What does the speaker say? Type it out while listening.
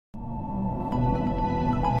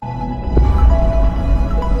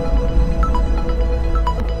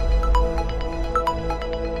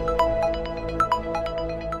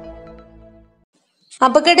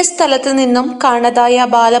അപകട സ്ഥലത്ത് നിന്നും കാണാതായ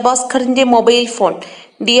ബാലഭാസ്കറിന്റെ മൊബൈൽ ഫോൺ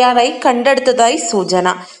DRI കണ്ടെടുത്തതായി സൂചന.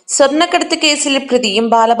 സ്വർണ്ണക്കടത്ത് കേസിലെ പ്രതിയും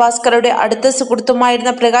ബാലഭാസ്കറുടെ അടുത്ത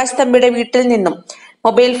സുഹൃത്തുമായിരുന്ന പ്രകാശ് തമ്പിയുടെ വീട്ടിൽ നിന്നും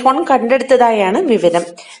മൊബൈൽ ഫോൺ കണ്ടെടുത്തതായാണ് വിവരം.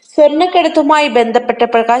 സ്വർണ്ണക്കടത്തുമായി ബന്ധപ്പെട്ട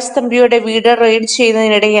പ്രകാശ് തമ്പിയുടെ വീട് റെയ്ഡ്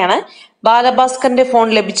ചെയ്യുന്നതിനിടെയാണ് ബാലഭാസ്കറിന്റെ ഫോൺ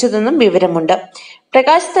ലഭിച്ചതെന്നും വിവരമുണ്ട്.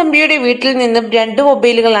 പ്രകാശ് തമ്പിയുടെ വീട്ടിൽ നിന്നും 2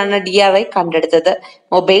 മൊബൈലുകളാണ് DRI കണ്ടെടുത്തത്.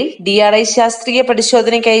 മൊബൈൽ DRI ശാസ്ത്രീയ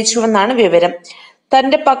പരിശോധനയ്ക്ക് അയച്ചുവെന്നാണ് വിവരം.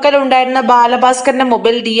 തന്റെ പക്കലുണ്ടായിരുന്ന ബാലഭാസ്കറിന്റെ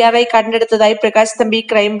മൊബൈൽ DRI കണ്ടെടുത്തതായി പ്രകാശ് തമ്പി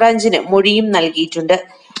ക്രൈംബ്രാഞ്ചിന് മൊഴിയും നൽകിയിട്ടുണ്ട്.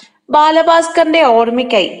 ബാലഭാസ്കറിന്റെ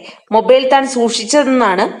ഓർമ്മയ്ക്കായി മൊബൈൽ താൻ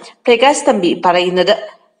സൂക്ഷിച്ചതെന്നാണ് പ്രകാശ് തമ്പി പറയുന്നത്.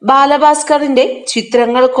 ബാലഭാസ്കറിന്റെ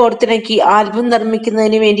ചിത്രങ്ങൾ കോർത്തിണക്കി ആൽബം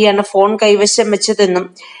നിർമ്മിക്കുന്നതിന് വേണ്ടിയാണ് ഫോൺ കൈവശം വെച്ചതെന്നും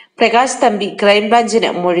പ്രകാശ് തമ്പി ക്രൈംബ്രാഞ്ചിന്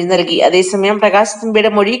മൊഴി നൽകി. അതേസമയം പ്രകാശ് തമ്പിയുടെ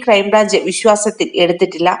മൊഴി ക്രൈംബ്രാഞ്ച് വിശ്വാസത്തിൽ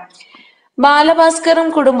എടുത്തിട്ടില്ല. ബാലഭാസ്കറും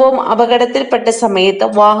കുടുംബവും അപകടത്തിൽപ്പെട്ട സമയത്ത്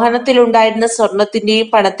വാഹനത്തിലുണ്ടായിരുന്ന സ്വർണത്തിന്റെയും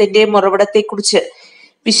പണത്തിന്റെയും ഉറവിടത്തെക്കുറിച്ച്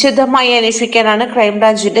വിശദമായി അന്വേഷിക്കാനാണ്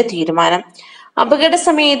ക്രൈംബ്രാഞ്ചിന്റെ തീരുമാനം. അപകട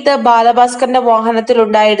സമയത്ത് ബാലഭാസ്കറിന്റെ വാഹനത്തിൽ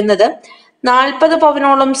ഉണ്ടായിരുന്നത് 40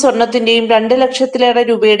 പവനോളം സ്വർണത്തിന്റെയും 2 ലക്ഷത്തിലേറെ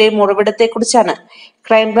രൂപയുടെയും ഉറവിടത്തെക്കുറിച്ചാണ്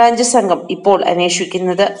ക്രൈംബ്രാഞ്ച് സംഘം ഇപ്പോൾ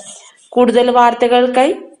അന്വേഷിക്കുന്നത്. കൂടുതൽ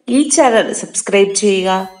വാർത്തകൾക്കായി ഈ ചാനൽ സബ്സ്ക്രൈബ് ചെയ്യുക.